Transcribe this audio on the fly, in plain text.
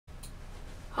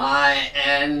Hi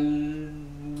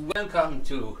and welcome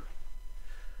to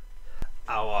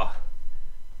our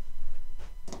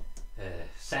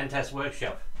Santa's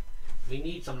workshop. We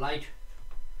need some light,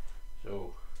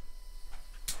 so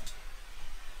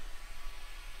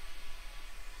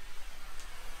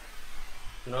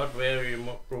not very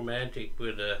romantic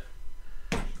with a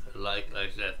light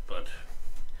like that, but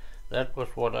that was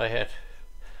what I had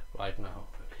right now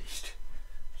at least.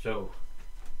 So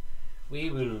we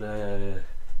will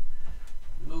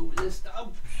move the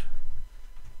stumps.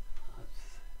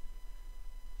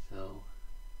 So,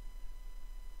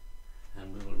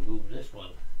 and we will move this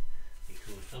one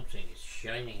because something is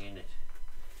shining in it.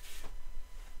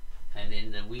 And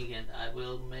in the weekend I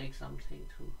will make something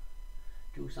to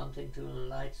do something to the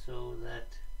light so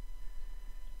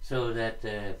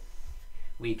that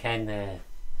we can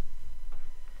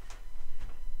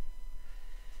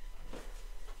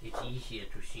it's easier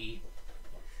to see.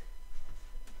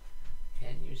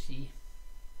 Can you see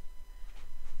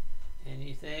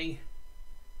anything?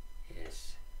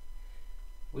 Yes.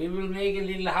 We will make a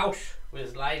little house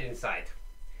with light inside.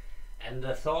 And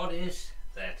the thought is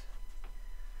that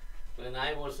when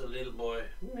I was a little boy,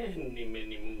 many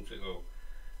moons ago,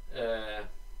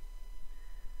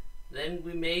 then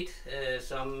we made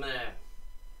some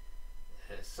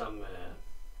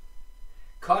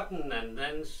cotton and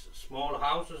then small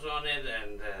houses on it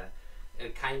and a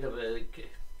kind of a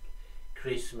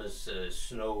Christmas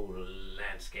snow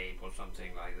landscape or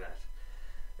something like that.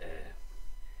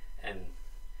 And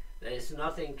there is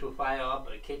nothing to fire up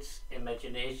a kid's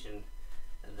imagination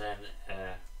than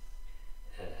a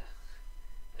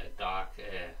dark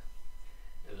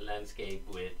landscape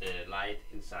with light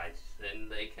inside. Then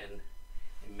they can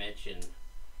imagine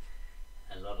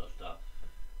a lot of stuff,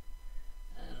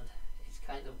 and it's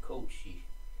kind of cozy.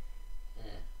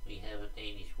 We have a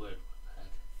Danish word for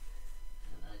that,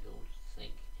 and I don't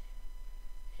think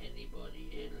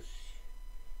anybody else,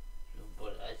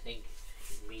 but I think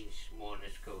it means more or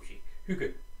less cozy.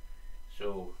 Hygge.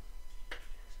 So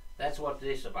that's what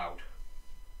this is about.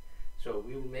 So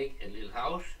we will make a little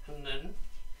house and then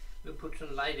we'll put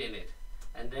some light in it,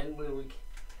 and then we will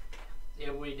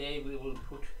every day we will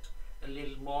put a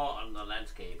little more on the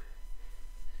landscape.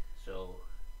 So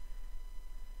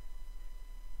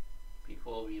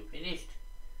before we are finished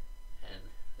and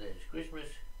there's Christmas,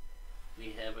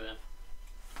 we have a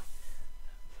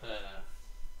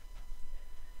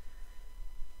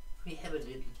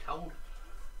little town.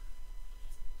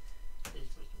 This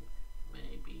was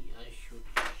maybe I should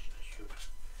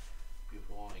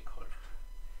before I cut,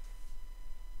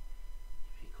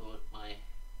 because my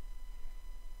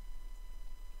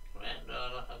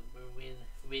granddaughter have been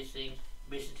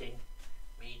visiting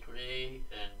me today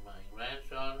and my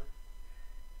grandson,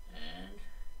 and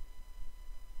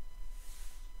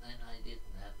then I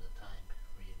didn't have the time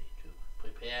really to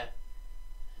prepare.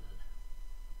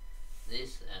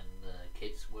 This and the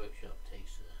kids' workshop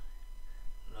takes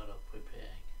a lot of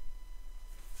preparing.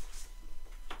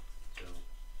 So,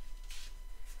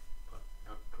 but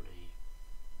not today.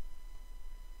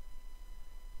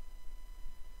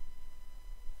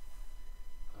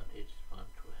 But it's fun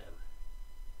to have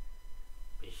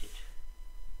visit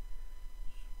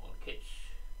small kids,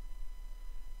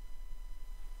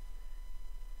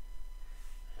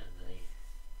 and they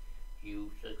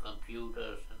use the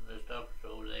computers and the stuff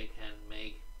so they can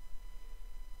make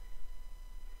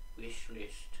wish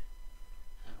list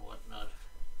and whatnot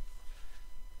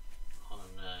on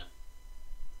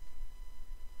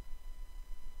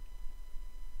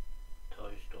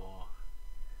toy store.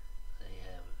 They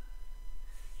have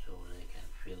so they can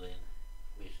fill in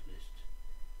wish list,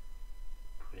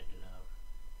 print it out,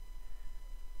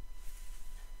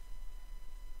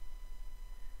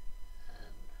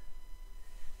 and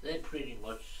they pretty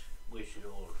much wish it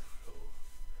all. So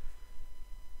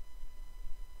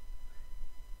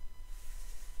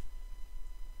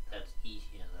that's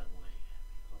easier that way,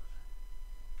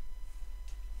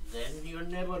 because then you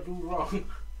never do wrong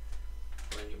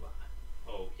when you buy.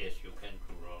 Oh yes, you can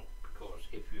do wrong, because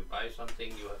if you buy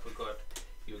something you have forgot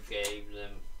you gave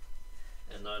them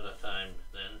another time,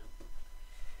 then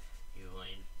you are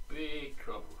in big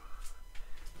trouble.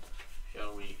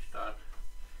 Shall we start?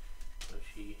 Let's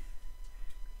see.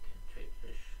 Take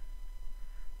this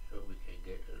so we can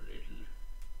get a little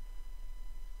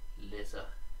lesser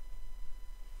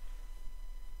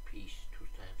piece to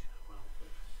stand around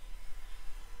with.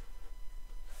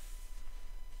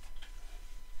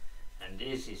 And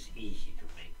this is easy to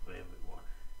make for everyone.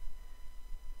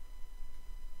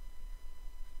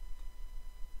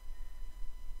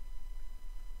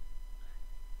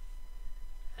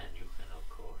 And you can of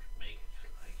course make it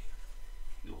like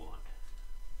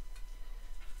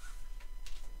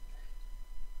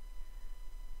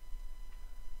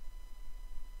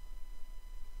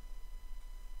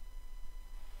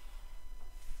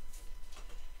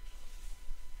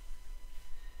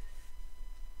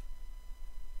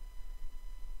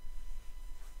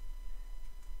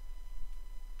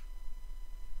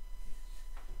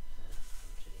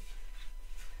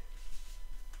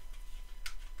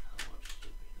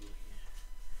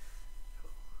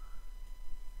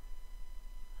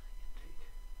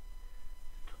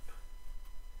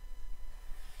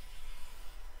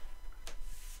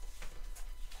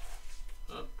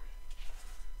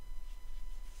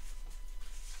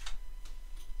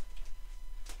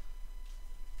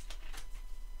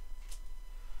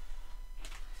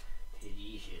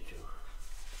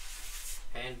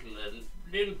a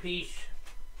little piece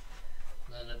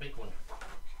than a big one.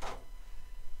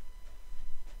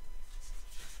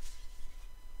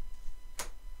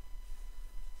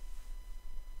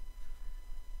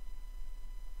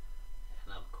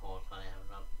 And of course I have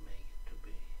not made it to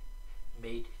be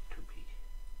big.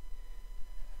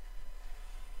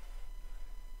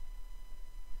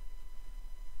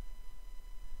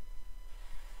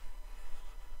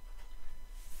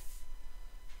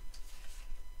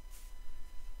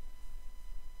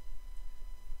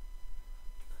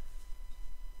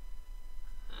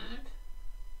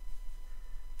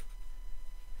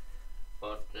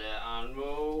 But there are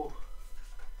no,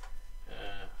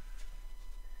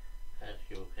 as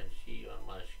you can see on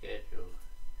my schedule,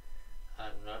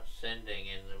 I'm not sending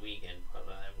in the weekend, but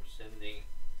I'm sending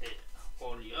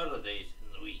all the other days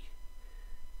in the week.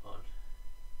 On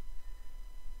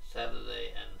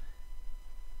Saturday and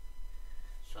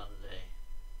Sunday,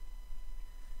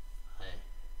 I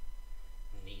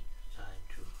need time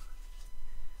to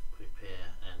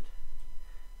prepare. And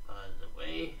by the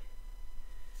way,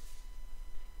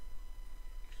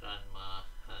 Grandma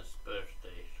has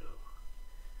birthday, so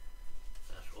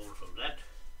there's also that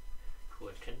to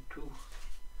attend to.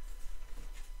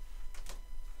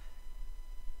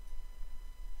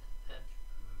 That's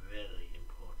very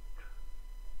important.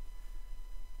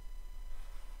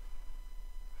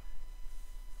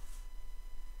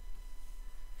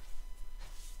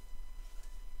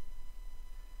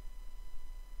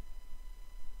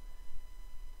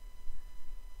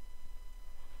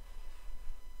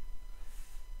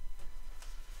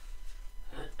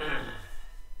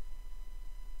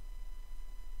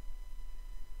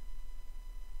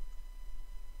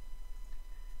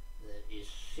 There is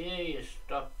serious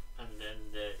stuff, and then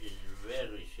there is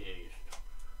very serious stuff.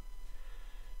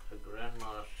 Her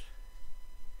grandma's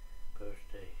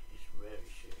birthday is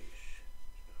very serious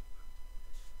stuff.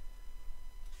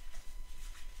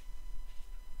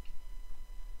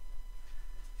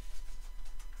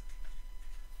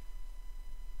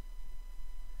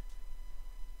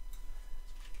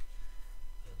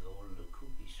 And all the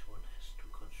cookies one has to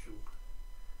consume.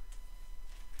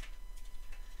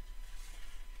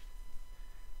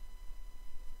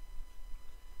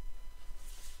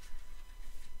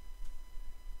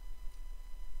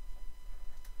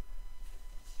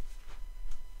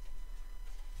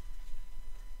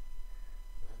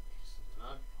 That is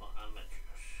not for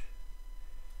amateurs.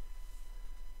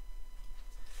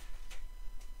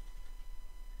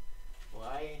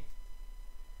 Why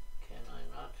can I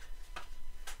not?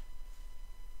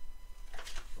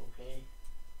 Okay,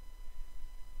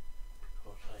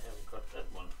 because I haven't got that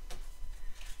one.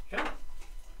 So,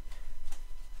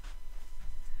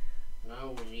 now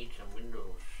we need some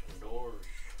windows and doors.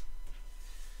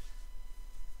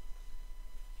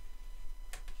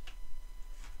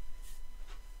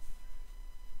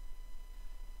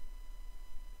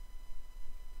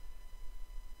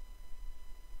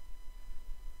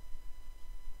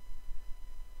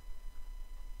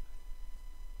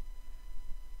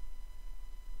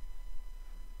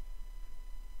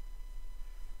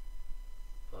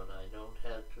 But I don't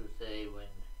have to say when,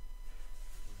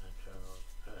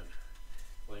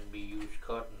 when we use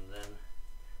cotton, then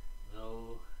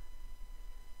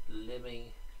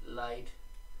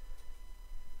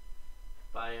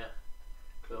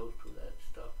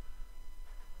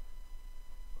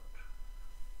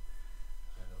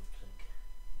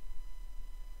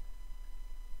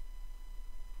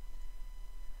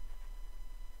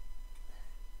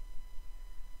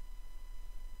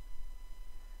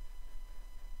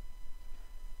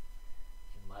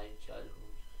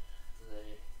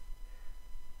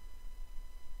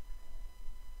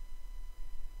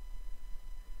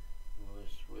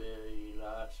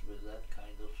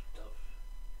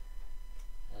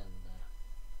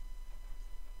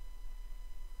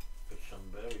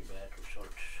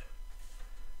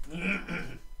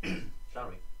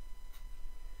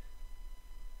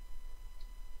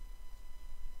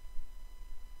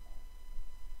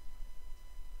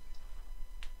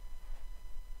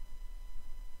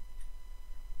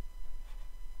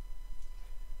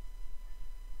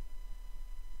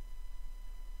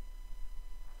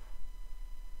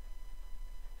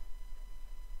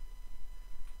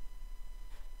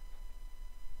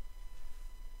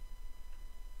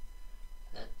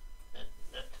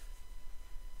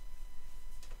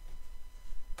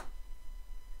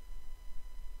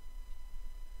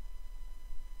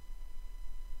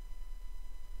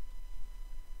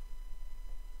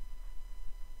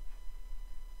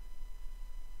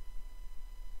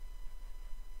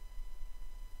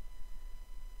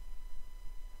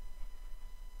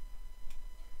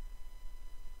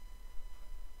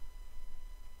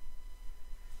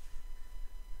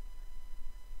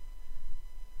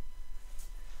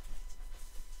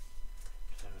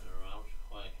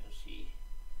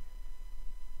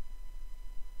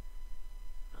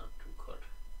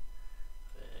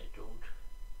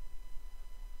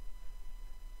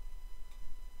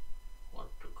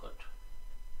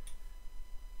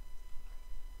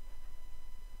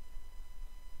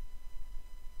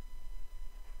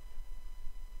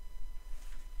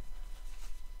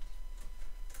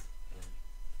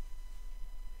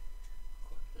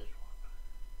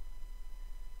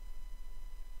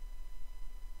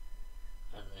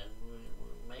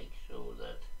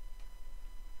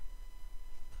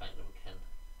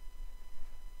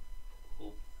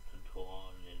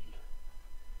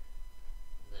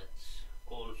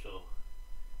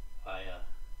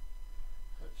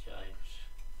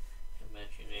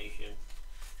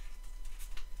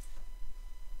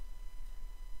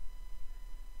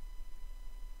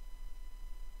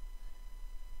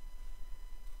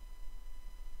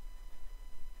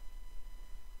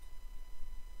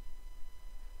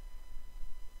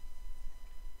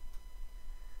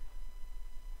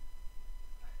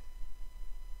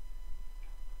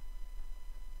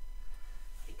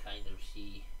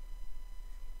see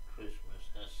Christmas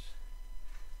as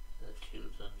the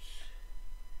children's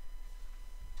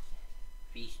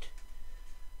feast.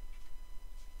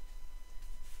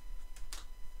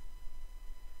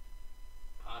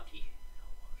 Party,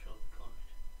 or what shall we call it?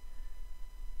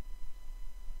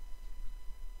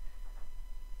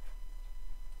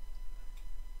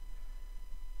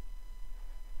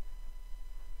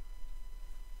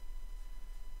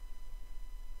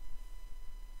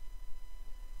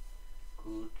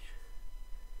 Good.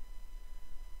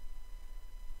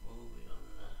 Moving on.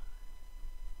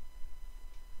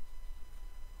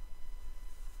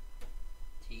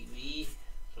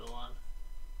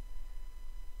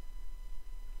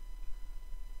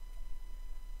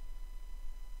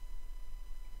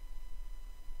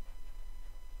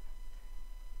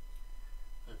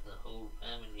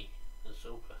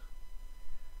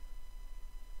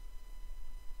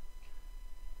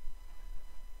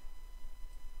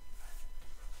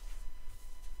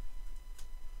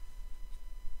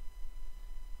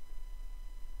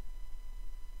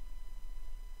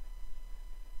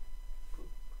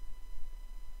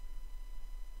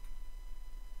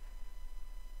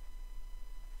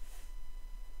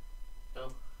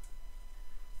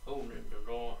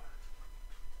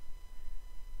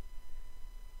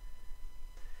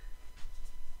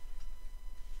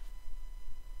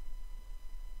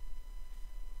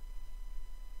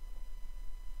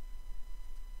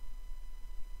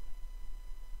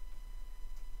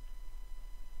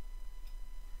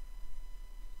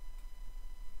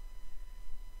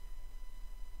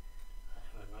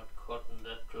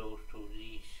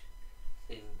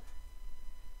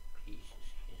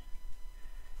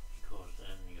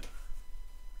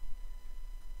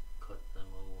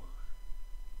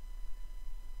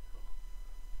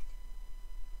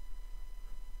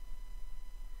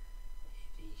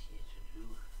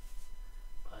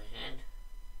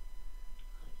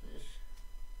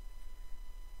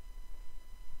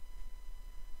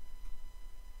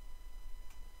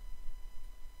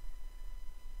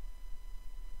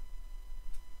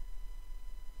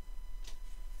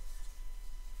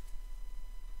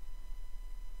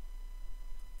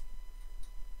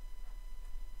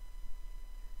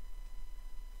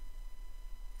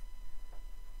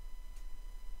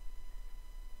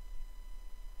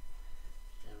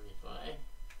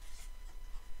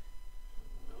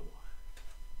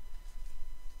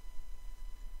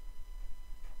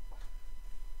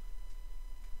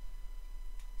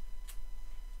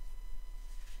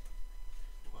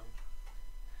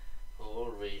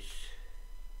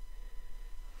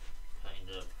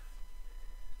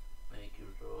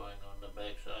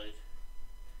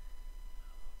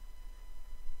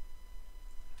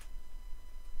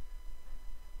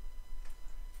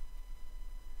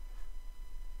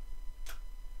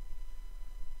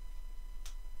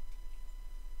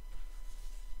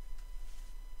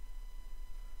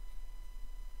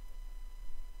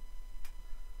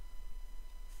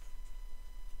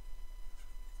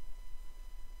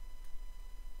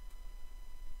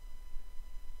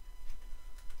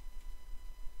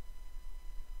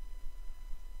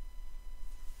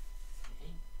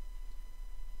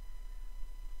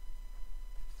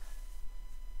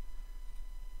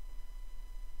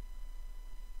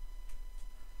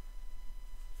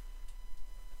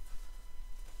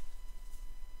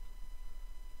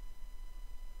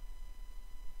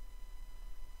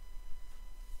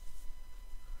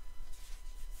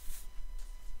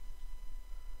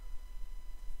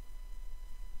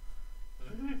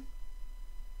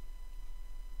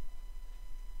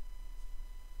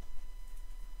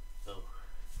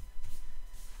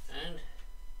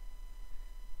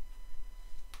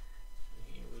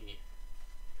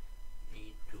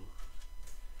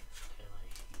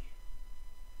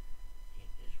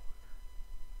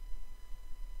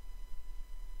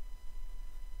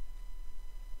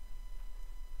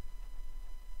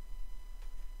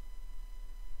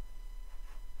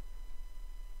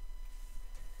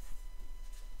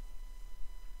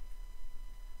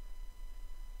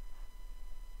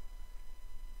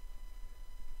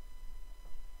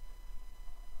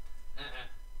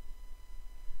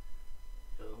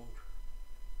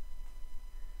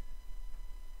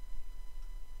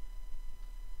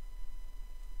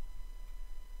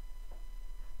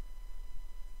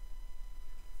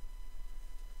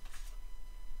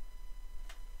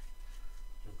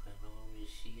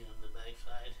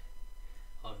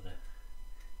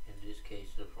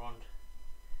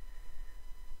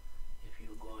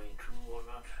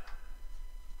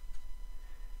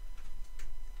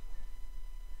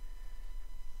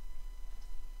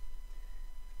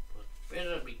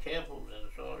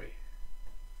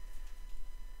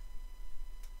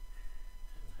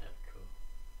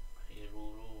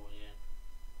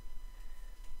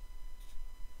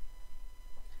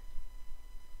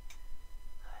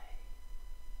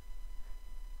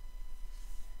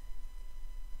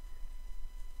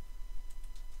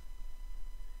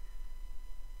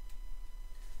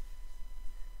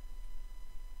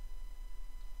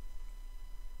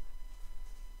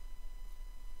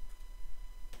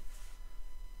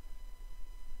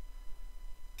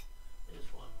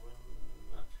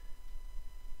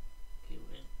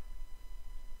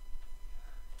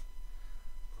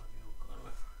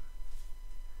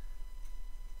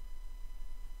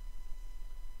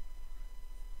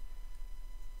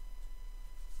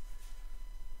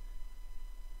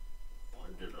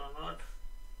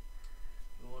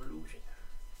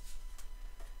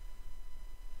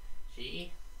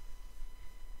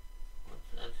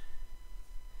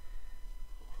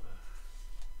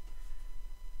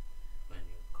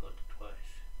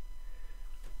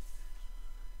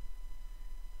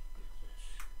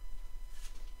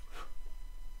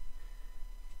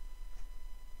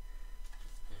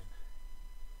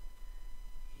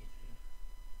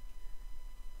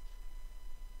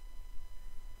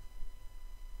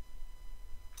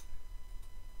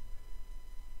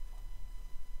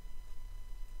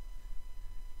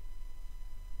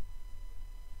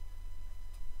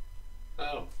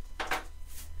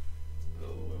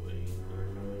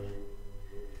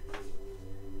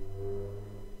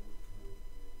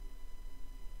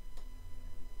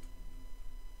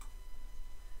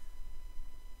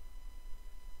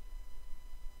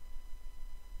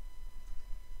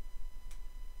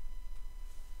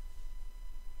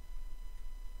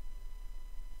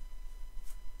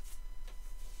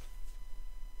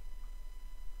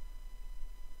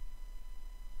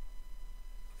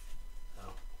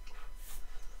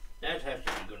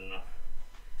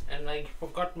 I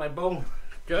forgot my bone.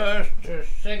 Just a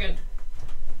second.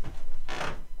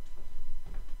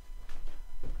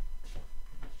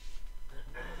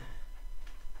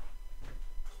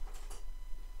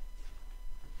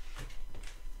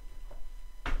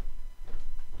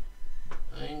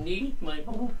 I need my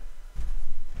bone.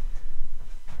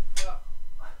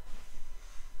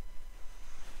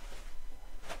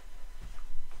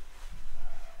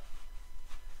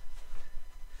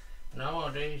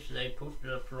 Nowadays they put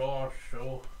the floors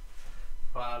so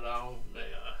far down they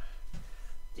are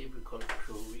difficult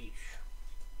to reach,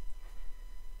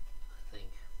 I think.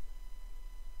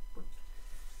 But,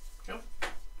 so.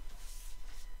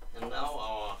 And now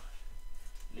our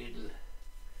little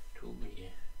tube here.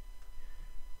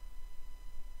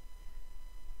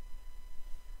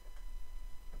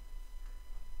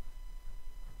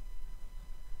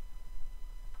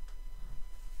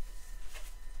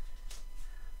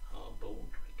 Our bone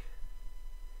trick.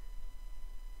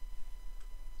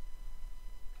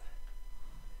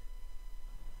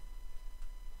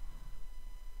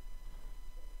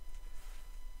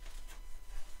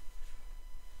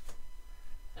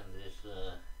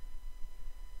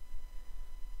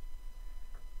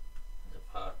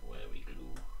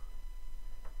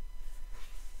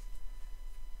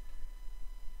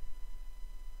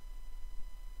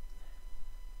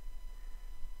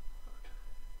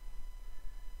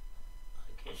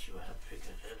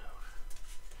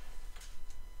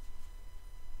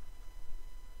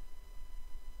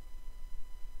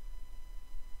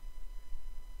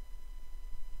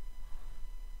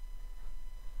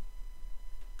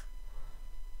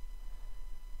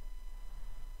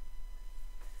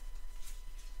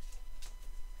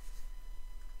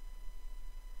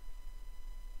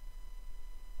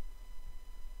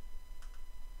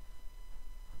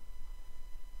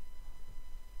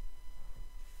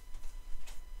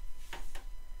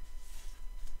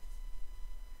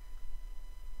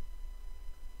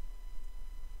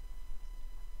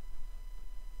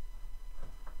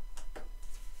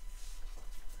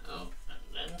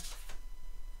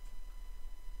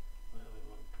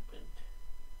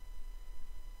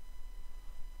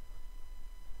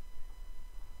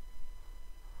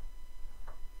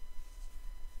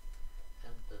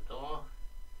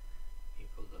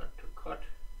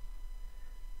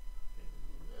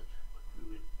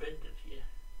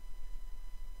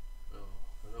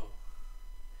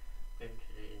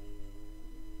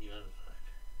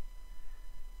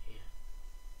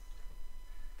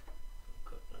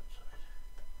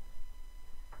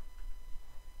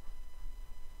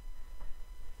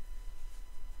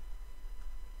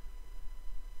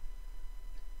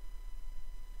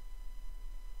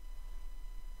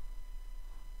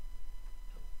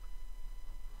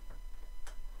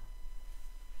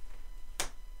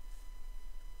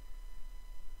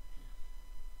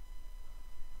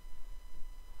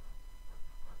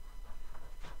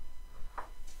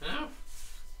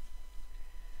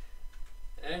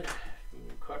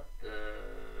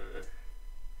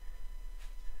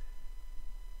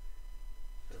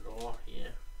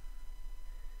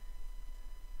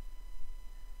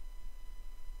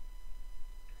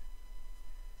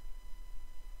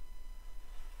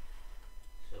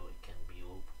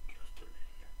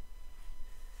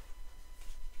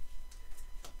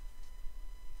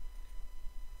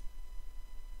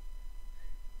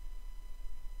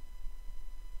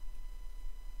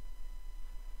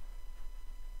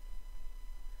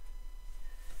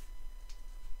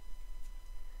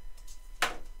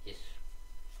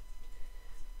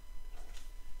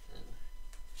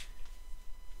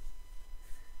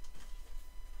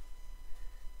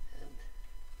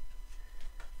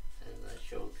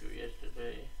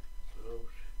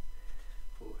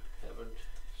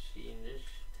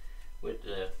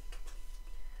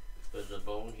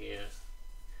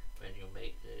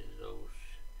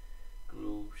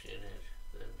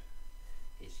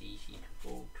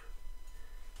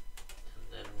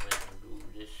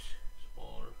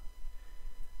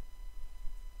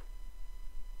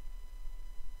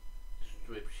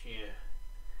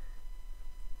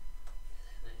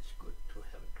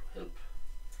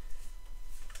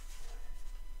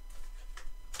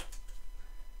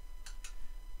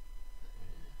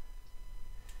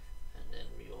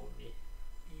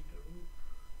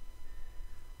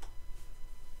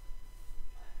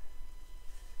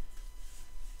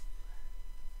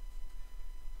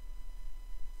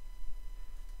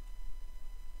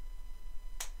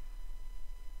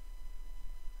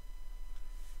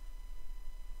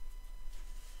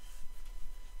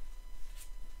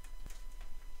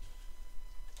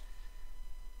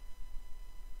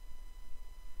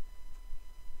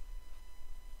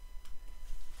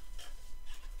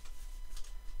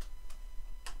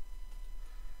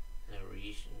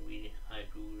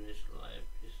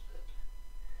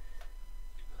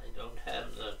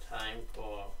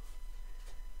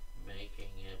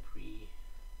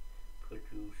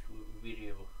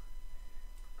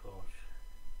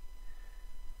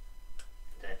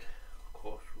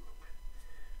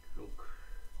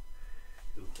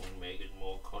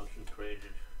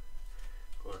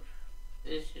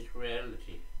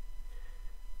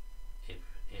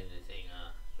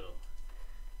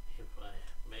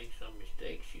 some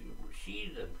mistakes, you will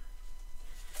see them.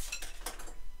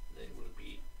 They will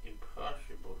be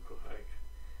impossible to hide.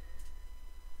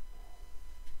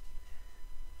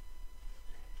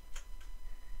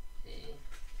 See?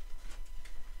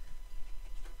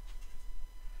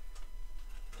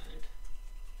 And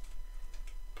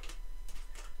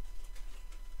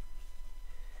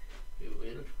we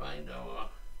will find our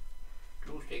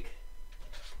glue stick.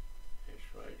 It's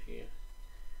right here.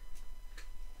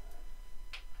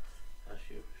 As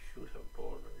you should have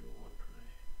bought a new one today.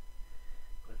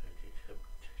 But I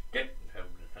didn't have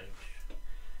the things.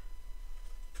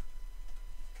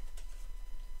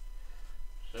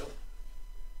 So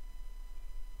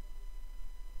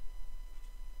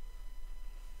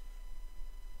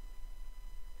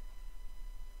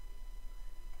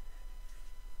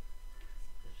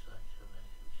this side so I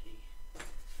can see.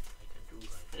 I can do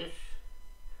like this,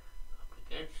 up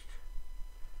against,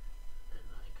 then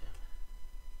I can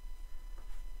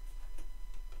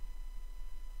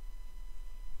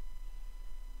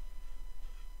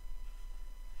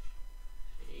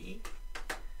see,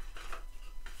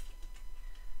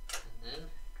 and then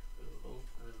to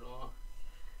open the door.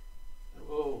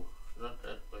 Whoa, not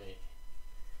that way.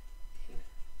 In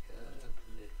just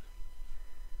a little.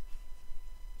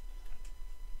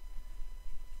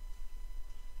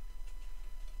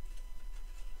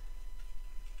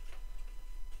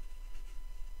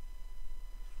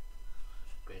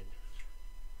 Bend it.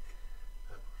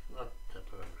 That was not the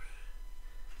purpose.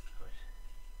 But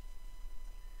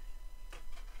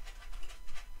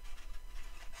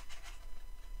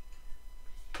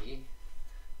see,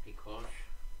 because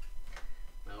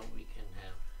now we can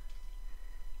have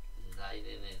light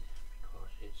in it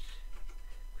because it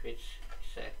fits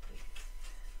exactly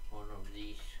one of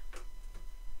these.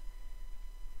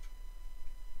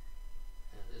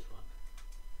 And this one.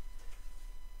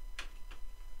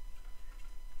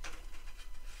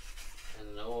 And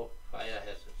no fire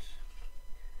hazards.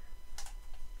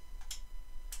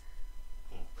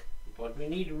 But we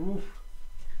need a roof.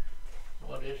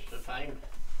 What is the time?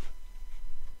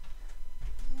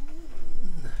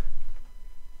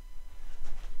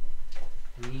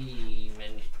 We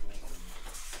managed to make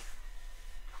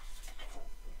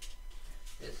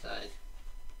this side,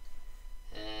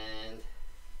 and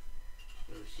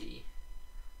you'll see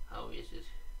how is it.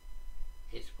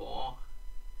 It's 4,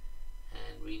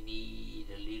 and we need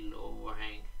a little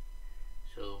overhang,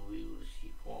 so we will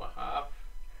see 4.5,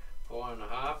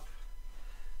 4.5,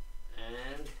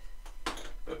 and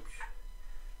oops,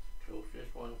 close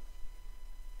this one,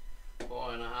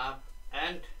 4.5,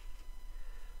 and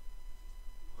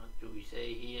what do we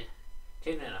say here?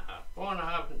 10.5,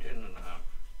 4.5 and 10.5.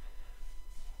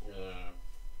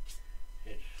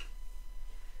 Let's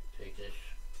take this.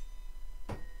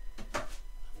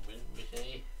 When we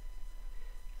say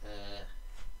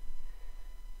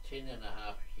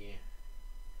 10.5 here,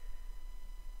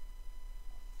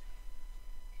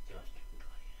 just too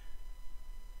dry.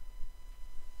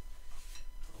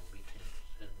 Oh, we can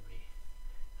suddenly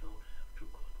don't have to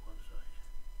cut one side.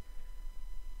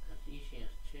 As easy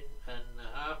as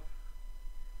 10.5.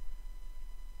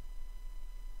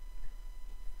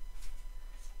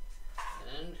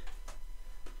 And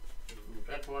do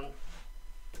that one.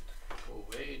 Go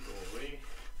away, go away.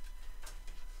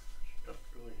 Stop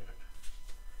doing that.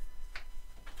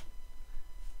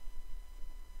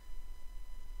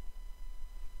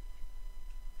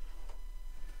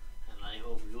 And I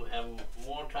hope you have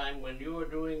more time when you are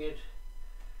doing it,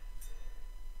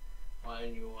 while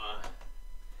you are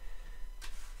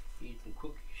eating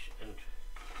cookies and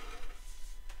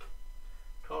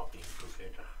talking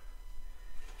together,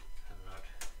 and not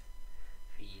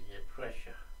feel the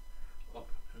pressure of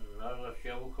another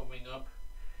show coming up,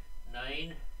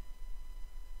 9,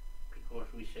 because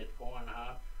we said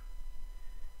 4.5,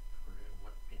 so there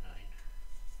must be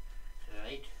 9,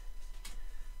 right?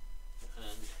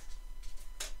 And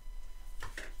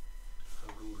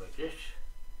I'll do like this.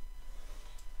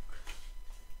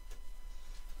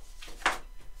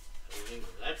 Away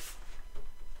with that.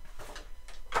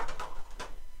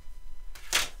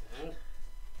 And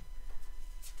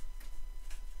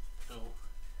so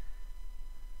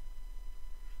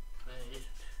where is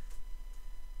it?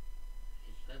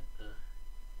 Is that the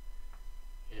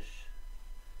yes?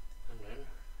 And then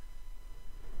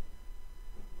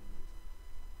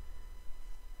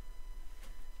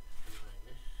like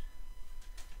this.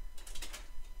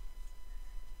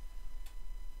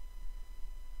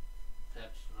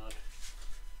 That's not.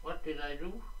 What did I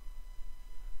do?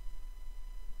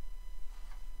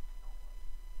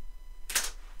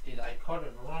 Did I cut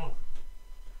it wrong?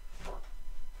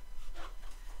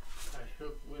 I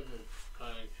should with it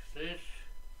like this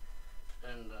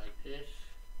and like this.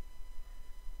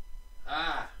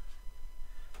 Ah,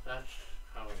 that's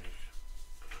how it is.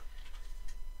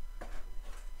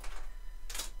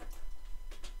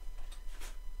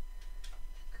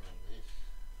 Like this.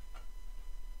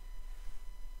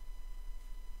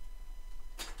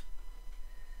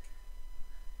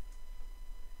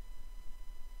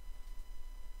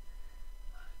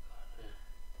 I got a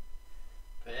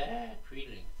bad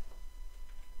feeling.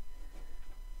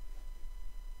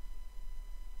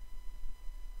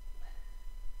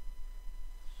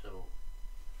 So,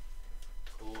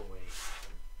 go away.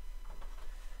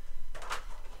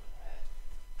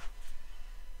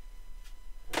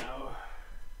 Now,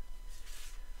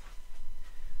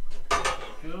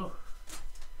 continue.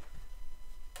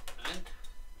 And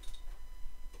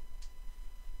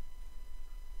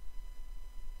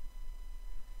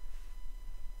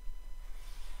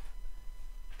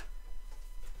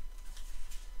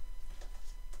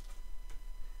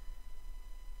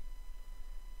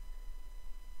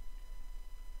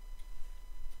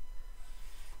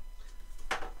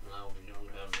now we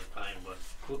don't have the time, but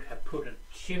could have put a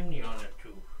chimney on it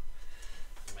too.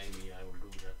 Maybe I will do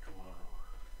that tomorrow.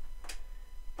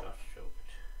 Just so it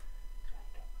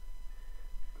kind of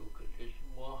look a little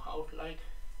more house-like.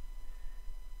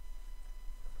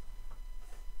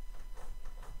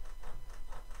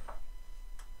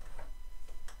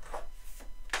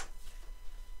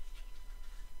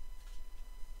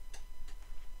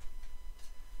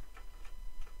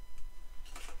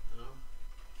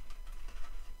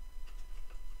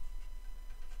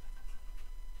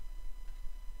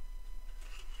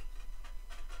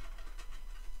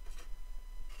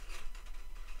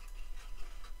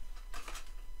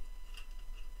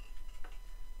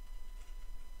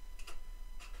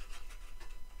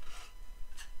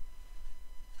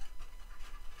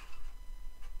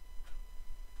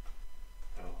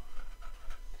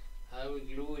 I will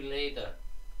glue it later.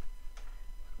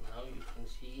 Now you can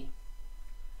see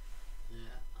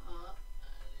there are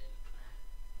a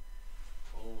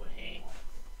little overhang.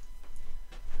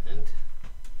 And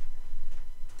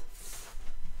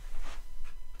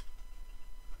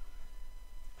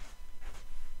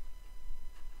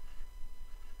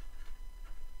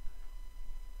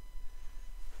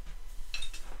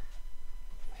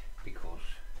because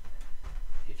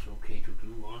it's okay to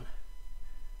glue on.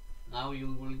 Now you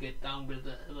will get down with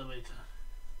the elevator,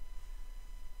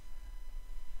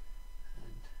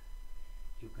 and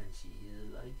you can see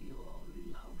the light of our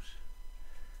little house,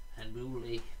 and we will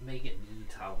make a little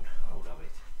town out of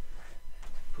it.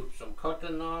 Put some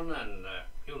cotton on, and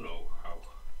you know how.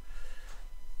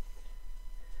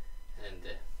 And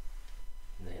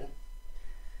then,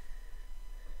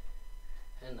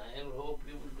 and I will hope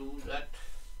you will do that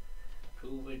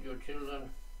too with your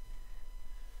children.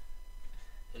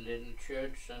 A little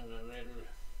church and a little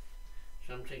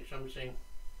something,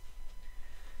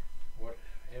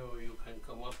 whatever you can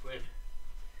come up with.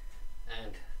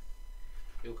 And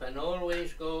you can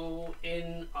always go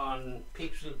in on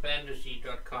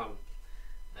pixelfantasy.com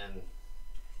and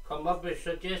come up with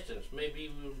suggestions. Maybe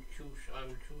I will choose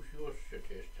your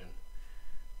suggestion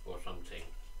or something.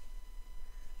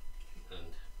 And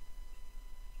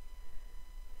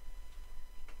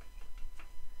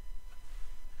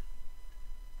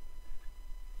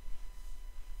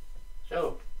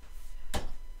so,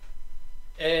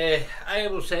 I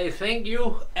will say thank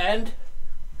you, and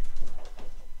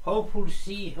hopefully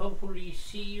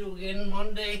see you again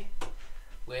Monday,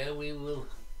 where we will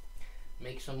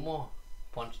make some more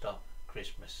fun stuff,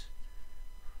 Christmas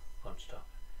fun stuff.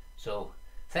 So,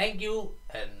 thank you,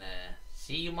 and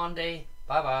see you Monday.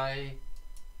 Bye bye.